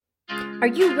Are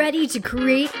you ready to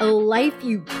create a life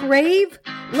you crave?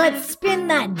 Let's spin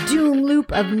that doom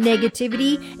loop of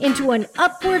negativity into an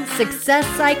upward success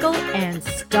cycle and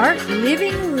start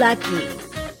living lucky.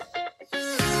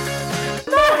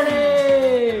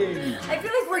 Morning! I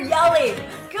feel like we're yelling.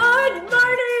 Good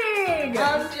morning!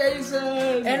 I'm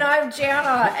Jason! And I'm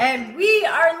Jana, and we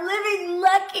are living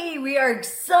lucky. We are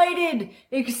excited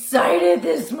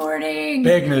this morning.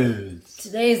 Big news.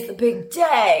 Today's the big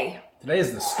day. Today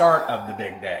is the start of the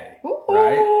big day, Ooh,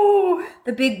 right?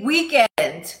 The big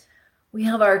weekend. We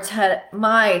have our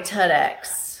my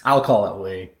TEDx. I'll call it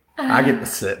we. I get to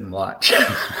sit and watch.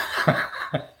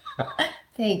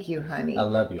 Thank you, honey. I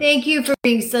love you. Thank you for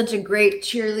being such a great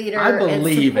cheerleader I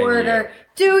believe and supporter. in you.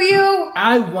 Do you?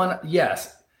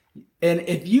 Yes. And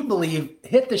if you believe,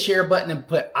 hit the share button and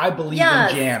put I believe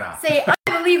in Jana. Say I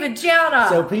believe in Jana.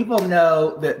 So people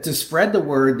know that to spread the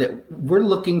word that we're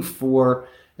looking for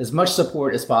as much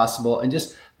support as possible, and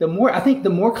just the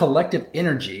more collective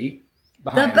energy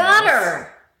behind the better. us.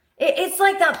 It's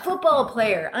like that football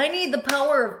player. I need the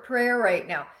power of prayer right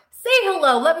now. Say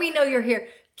hello. Let me know you're here.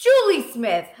 Julie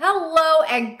Smith, hello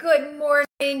and good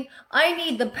morning. I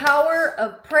need the power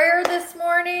of prayer this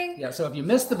morning. Yeah, so if you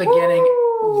missed the beginning,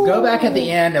 go back at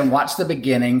the end and watch the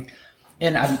beginning.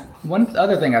 And one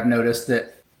other thing I've noticed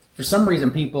that for some reason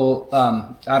people,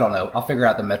 I don't know, I'll figure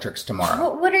out the metrics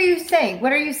tomorrow. What are you saying?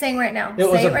 What are you saying right now? It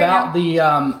was about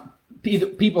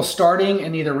the people starting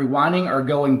and either rewinding or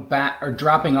going back or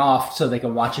dropping off so they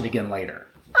can watch it again later.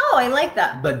 Oh, I like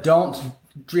that. But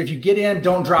if you get in,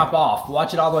 don't drop off.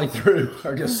 Watch it all the way through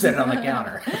or just sit it on the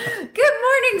counter. Good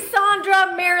morning,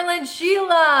 Sandra, Marilyn,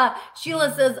 Sheila.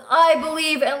 Sheila says, I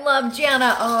believe and love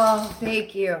Jana. Oh,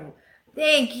 thank you.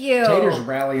 Thank you. Tater's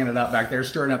rallying it up back there,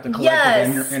 stirring up the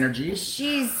collective energy.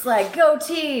 She's like, go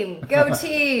team,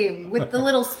 with the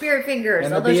little spirit fingers,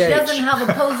 And although she doesn't have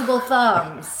opposable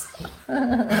thumbs.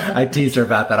 I tease her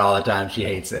about that all the time. She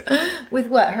hates it. With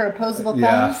what, her opposable thumbs?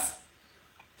 Yeah.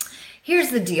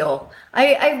 Here's the deal.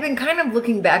 I've been kind of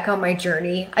looking back on my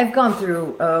journey. I've gone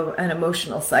through an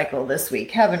emotional cycle this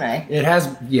week, haven't I? It has,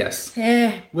 yes.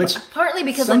 Which partly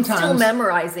because I'm still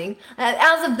memorizing.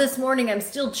 As of this morning, I'm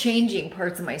still changing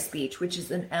parts of my speech, which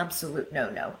is an absolute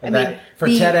no-no. For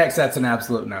TEDx, that's an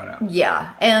absolute no-no.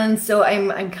 Yeah, and so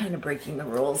I'm kind of breaking the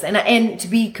rules. And to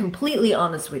be completely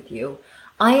honest with you,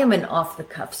 I am an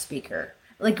off-the-cuff speaker.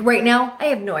 Like right now, I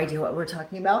have no idea what we're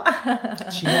talking about.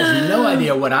 She has no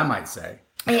idea what I might say.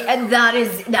 And that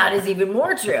is even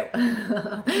more true.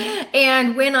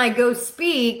 And when I go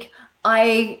speak,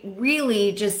 I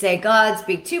really just say, God,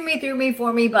 speak to me, through me,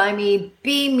 for me, by me,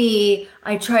 be me.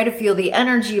 I try to feel the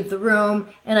energy of the room,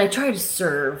 and I try to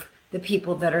serve the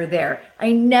people that are there.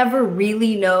 I never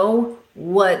really know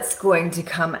what's going to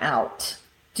come out,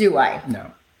 do I?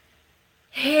 No.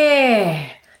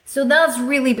 Hey. So that's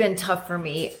really been tough for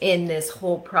me in this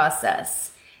whole process.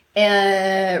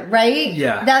 Right?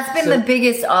 Yeah. That's been the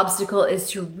biggest obstacle, is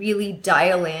to really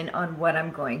dial in on what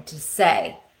I'm going to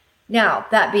say. Now,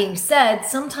 that being said,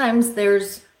 sometimes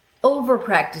there's over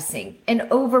practicing and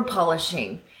over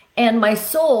polishing. And my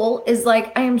soul is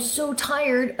like, I am so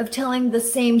tired of telling the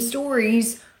same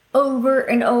stories over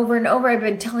and over and over. I've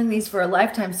been telling these for a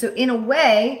lifetime. So in a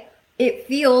way, it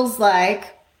feels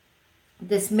like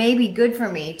this may be good for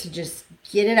me to just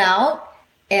get it out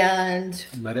and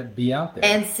let it be out there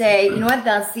and say, you know what,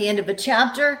 that's the end of a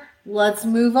chapter. Let's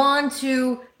move on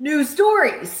to new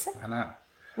stories. I know.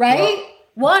 Right?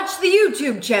 Watch the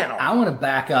YouTube channel. I want to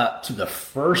back up to the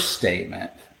first statement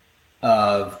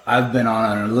of I've been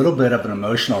on a little bit of an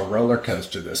emotional roller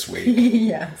coaster this week.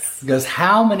 Yes. Because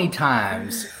how many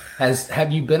times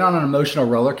have you been on an emotional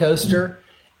roller coaster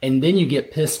and then you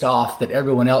get pissed off that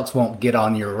everyone else won't get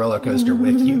on your roller coaster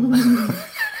with you?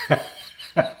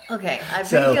 Okay, I've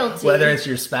been guilty. Whether it's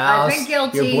your spouse, I've been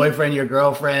guilty. your boyfriend, your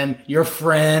girlfriend, your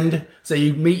friend. So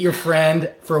you meet your friend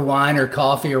for wine or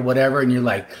coffee or whatever, and you're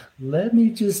like, let me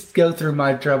just go through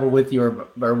my trouble with you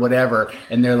or whatever.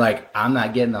 And they're like, I'm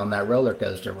not getting on that roller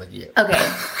coaster with you.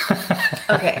 Okay.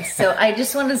 Okay, so I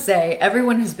just want to say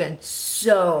everyone has been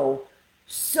so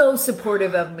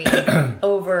supportive of me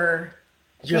over...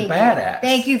 You're badass.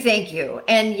 Thank you.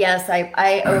 And yes,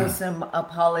 I owe some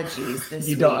apologies this week.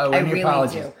 You don't owe any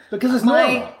apologies. Because it's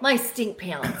normal. My stink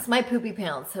pants, my poopy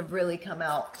pants have really come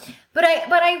out. But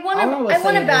I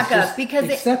want to back up because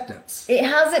it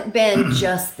hasn't been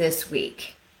just this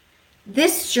week.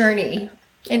 This journey,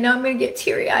 and now I'm going to get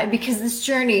teary-eyed because this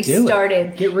journey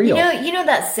started. Get real. You know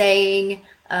that saying,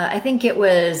 I think it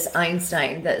was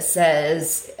Einstein that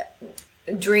says,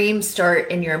 dreams start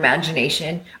in your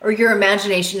imagination, or your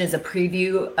imagination is a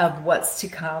preview of what's to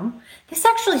come. This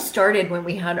actually started when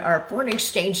we had our foreign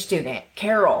exchange student,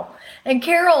 Carol. And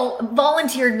Carol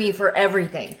volunteered me for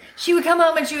everything. She would come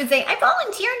home and she would say, I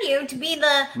volunteered you to be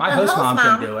the host mom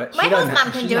can do it. My host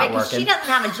mom can do it because she doesn't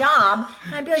have a job.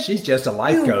 And I'd be like, she's just a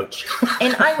life coach.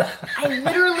 And I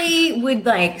literally would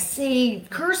like say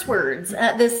curse words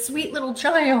at this sweet little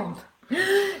child.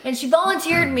 And she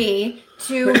volunteered me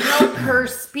to help her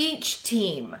speech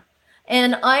team.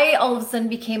 And I all of a sudden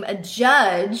became a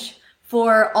judge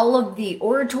for all of the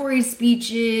oratory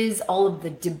speeches, all of the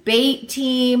debate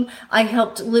team. I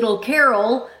helped little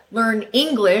Carol learn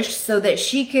English so that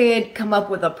she could come up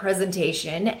with a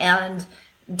presentation and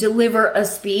deliver a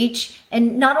speech.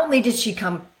 And not only did she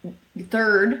come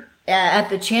third at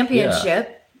the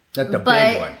championship, at the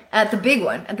big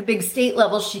one. At the big state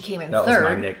level, she came in third. That was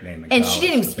my nickname. And she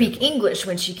didn't even speak English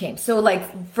when she came. So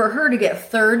like for her to get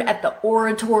third at the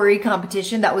oratory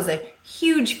competition, that was a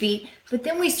huge feat. But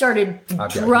then we started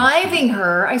driving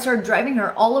her. I started driving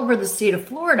her all over the state of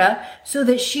Florida so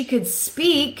that she could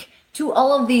speak to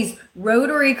all of these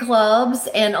Rotary clubs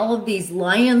and all of these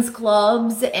Lions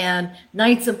clubs and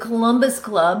Knights of Columbus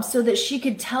clubs so that she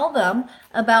could tell them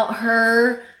about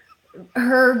her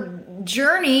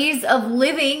journeys of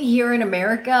living here in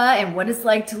America and what it's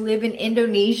like to live in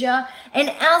Indonesia. And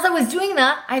as I was doing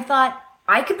that, I thought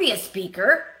I could be a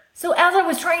speaker. So as I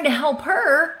was trying to help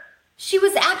her, she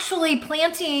was actually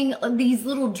planting these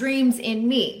little dreams in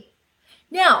me.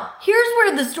 Now, here's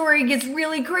where the story gets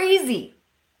really crazy.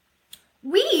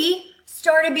 We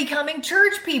started becoming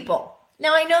church people.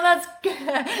 Now, I know that's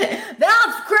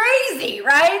crazy,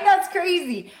 right? That's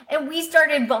crazy. And we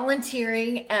started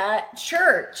volunteering at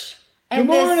church. And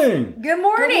Good morning. Good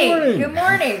morning. Good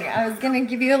morning. I was going to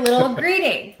give you a little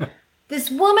greeting.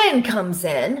 This woman comes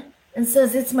in and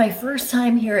says, it's my first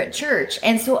time here at church.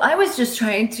 And so I was just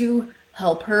trying to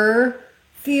help her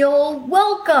feel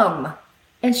welcome.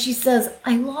 And she says,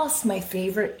 I lost my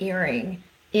favorite earring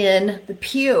in the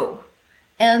pew.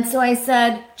 And so I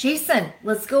said, Jason,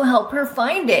 let's go help her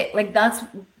find it. Like that's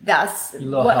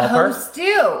what hosts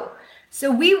do. So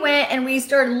we went and we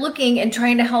started looking and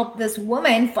trying to help this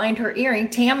woman find her earring.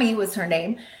 Tammy was her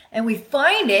name. And we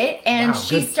find it, and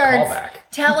she starts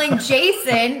telling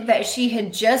Jason that she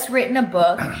had just written a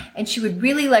book and she would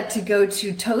really like to go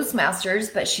to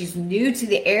Toastmasters, but she's new to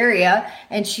the area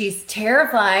and she's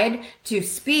terrified to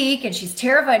speak and she's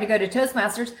terrified to go to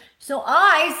Toastmasters. So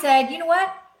I said, you know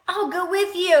what? I'll go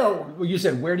with you. Well, you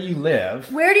said, where do you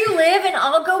live? Where do you live? And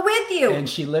I'll go with you. And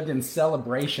she lived in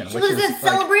Celebration. She lives in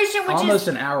Celebration, which is almost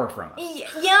an hour from us.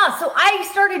 Yeah, so I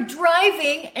started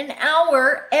driving an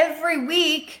hour every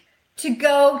week to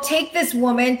go take this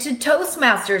woman to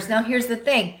Toastmasters. Now, here's the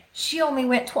thing. She only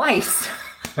went twice.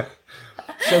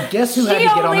 So guess who had to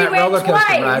get on that roller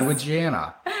coaster ride with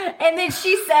Jana? And then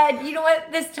she said, you know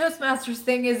what? This Toastmasters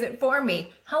thing isn't for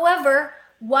me. However,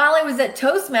 while I was at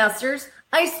Toastmasters,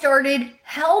 I started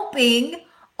helping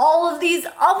all of these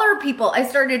other people. I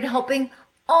started helping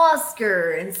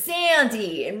Oscar and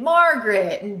Sandy and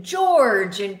Margaret and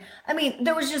George. And I mean,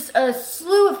 there was just a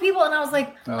slew of people. And I was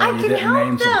like, I can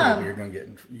help them. You're going to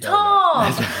get Tom.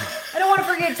 I don't want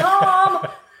to forget Tom.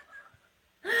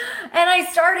 And I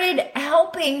started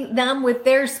helping them with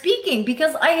their speaking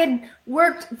because I had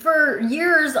worked for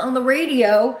years on the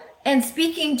radio and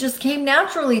speaking just came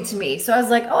naturally to me. So I was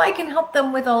like, oh, I can help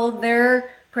them with all of their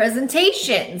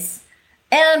presentations.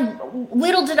 And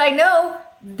little did I know,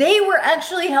 they were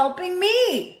actually helping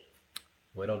me.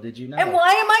 Little did you know. And why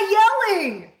am I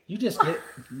yelling? You just get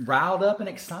riled up and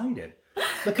excited.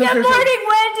 Good morning,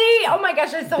 Wendy. Oh my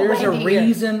gosh, I saw Wendy. There's a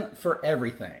reason for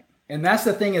everything. And that's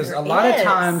the thing is, a lot of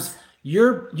times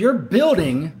you're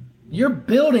building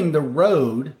the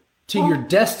road to your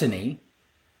destiny.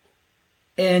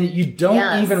 And you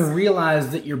don't even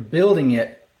realize that you're building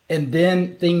it, and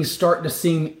then things start to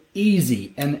seem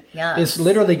easy. And it's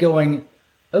literally going,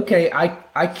 okay,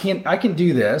 I can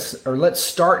do this, or let's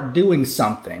start doing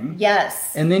something.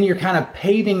 Yes. And then you're kind of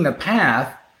paving the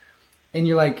path, and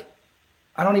you're like,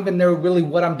 I don't even know really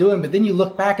what I'm doing. But then you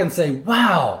look back and say,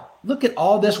 wow, look at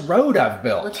all this road I've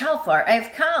built. Look how far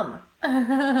I've come.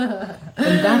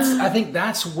 And I think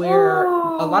that's where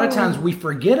a lot of times we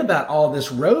forget about all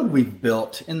this road we've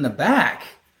built in the back.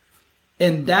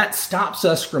 And that stops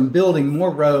us from building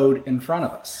more road in front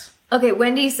of us. Okay,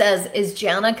 Wendy says, is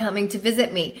Jana coming to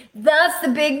visit me? That's the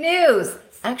big news.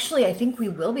 Actually, I think we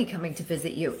will be coming to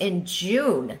visit you in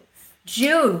June.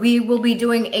 We will be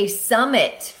doing a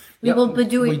summit. We will be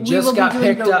doing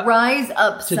the Rise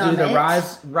Up Summit. To do the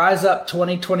Rise Up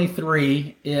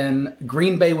 2023 in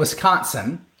Green Bay,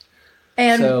 Wisconsin.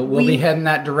 And so we'll be heading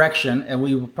that direction, and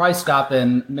we will probably stop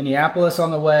in Minneapolis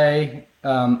on the way.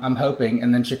 I'm hoping,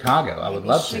 and then Chicago. I would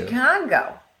love to.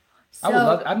 Chicago. I would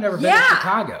love. I've never been to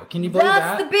Chicago. Can you believe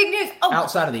that? That's the big news. Oh,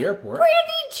 outside of the airport. Brandy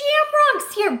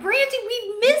Jamrock's here. Brandy,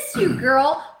 we miss you,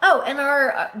 girl. Oh, and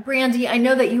our Brandy, I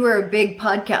know that you are a big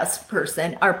podcast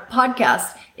person. Our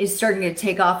podcast is starting to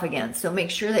take off again, so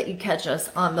make sure that you catch us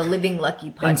on the Living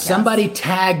Lucky podcast. And somebody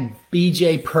tag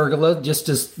BJ Pergola just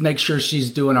to make sure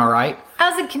she's doing all right.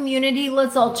 As a community,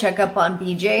 let's all check up on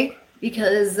BJ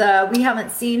because we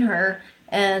haven't seen her,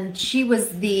 and she was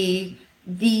the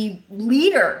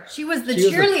leader. She was the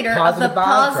cheerleader of the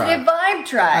Positive Vibe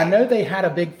Tribe. I know they had a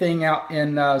big thing out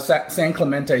in San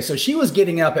Clemente, so she was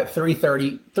getting up at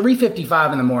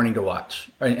 3:55 in the morning to watch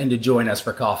and to join us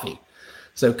for coffee.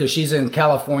 So, because she's in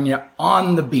California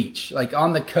on the beach, like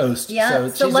on the coast. Yeah,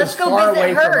 so she's let's as go far visit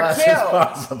away her from us too. as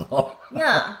possible.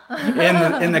 Yeah.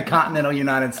 in the continental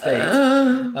United States.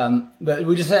 But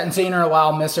we just hadn't seen her in a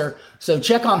while, miss her. So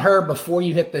check on her before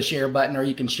you hit the share button, or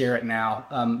you can share it now.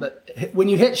 But when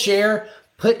you hit share,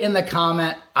 put in the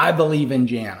comment, I believe in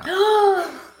Jana.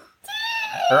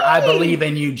 Or I believe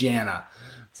in you, Jana.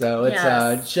 So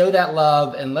it's show that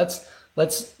love, and let's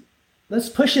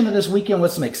push into this weekend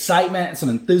with some excitement and some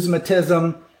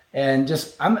enthusiasm. And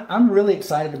just, I'm really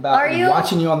excited about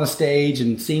watching you on the stage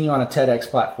and seeing you on a TEDx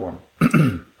platform.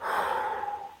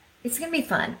 It's going to be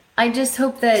fun. I just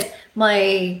hope that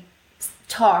my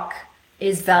talk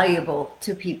is valuable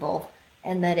to people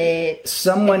and that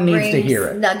someone needs to hear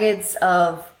it. Nuggets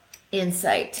of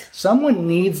insight. Someone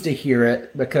needs to hear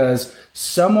it because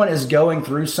someone is going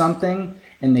through something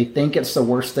and they think it's the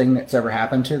worst thing that's ever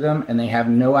happened to them, and they have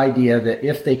no idea that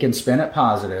if they can spin it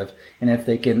positive, and if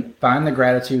they can find the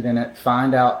gratitude in it,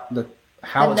 find out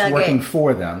how it's working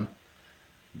for them,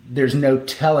 there's no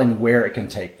telling where it can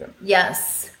take them.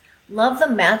 Yes. Love the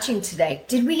matching today.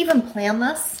 Did we even plan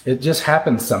this? It just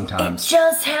happens sometimes. It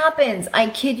just happens. I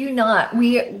kid you not.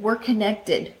 We're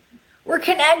connected. We're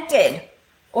connected.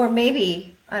 Or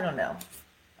maybe, I don't know.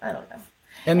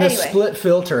 And the split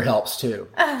filter helps too.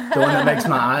 The one that makes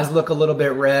my eyes look a little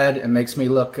bit red and makes me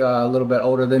look a little bit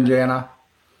older than Jana.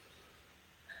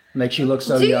 Makes you look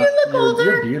so young. Do you look older?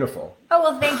 You're beautiful. Oh,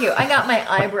 well, thank you. I got my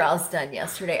eyebrows done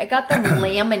yesterday. I got them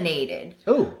laminated.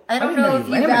 Oh, I don't know if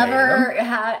you've ever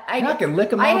had. I can lick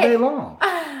them all day long.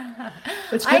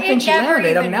 It's a good thing she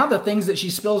laminated them. Now the things that she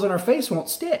spills on her face won't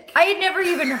stick. I had never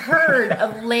even heard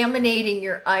of laminating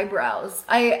your eyebrows.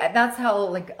 That's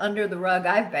how under the rug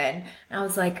I've been. And I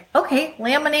was like, okay,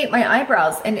 laminate my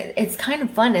eyebrows. And it's kind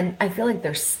of fun. And I feel like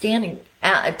they're standing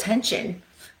at attention.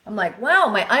 I'm like, wow,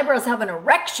 my eyebrows have an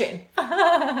erection.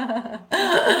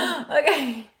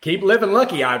 Okay. Keep living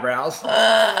lucky, eyebrows.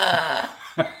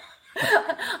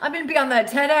 I'm going to be on that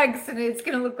TEDx and it's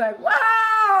going to look like, wow.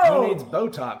 Who needs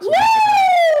Botox?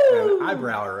 Woo! An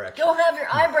eyebrow erection. Go have your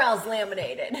eyebrows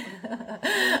laminated.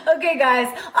 Okay,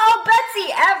 guys. Oh,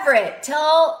 Betsy Everett.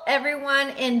 Tell everyone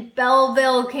in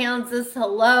Belleville, Kansas,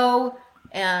 hello.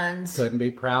 And couldn't be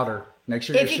prouder. Make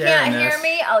sure you're sharing this. If you can't hear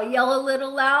me, I'll yell a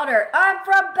little louder. I'm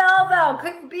from Belleville.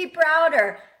 Couldn't be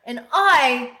prouder. And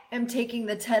I am taking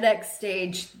the TEDx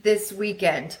stage this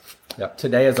weekend. Yep.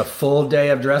 Today is a full day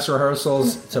of dress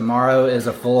rehearsals. Tomorrow is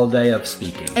a full day of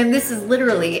speaking. And this is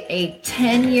literally a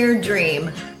 10-year dream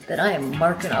that I am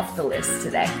marking off the list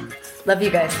today. Love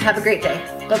you guys. Have a great day.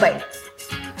 Bye-bye.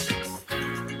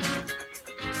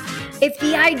 If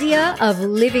the idea of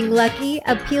living lucky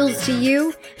appeals to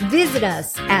you, visit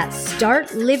us at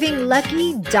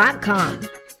startlivinglucky.com.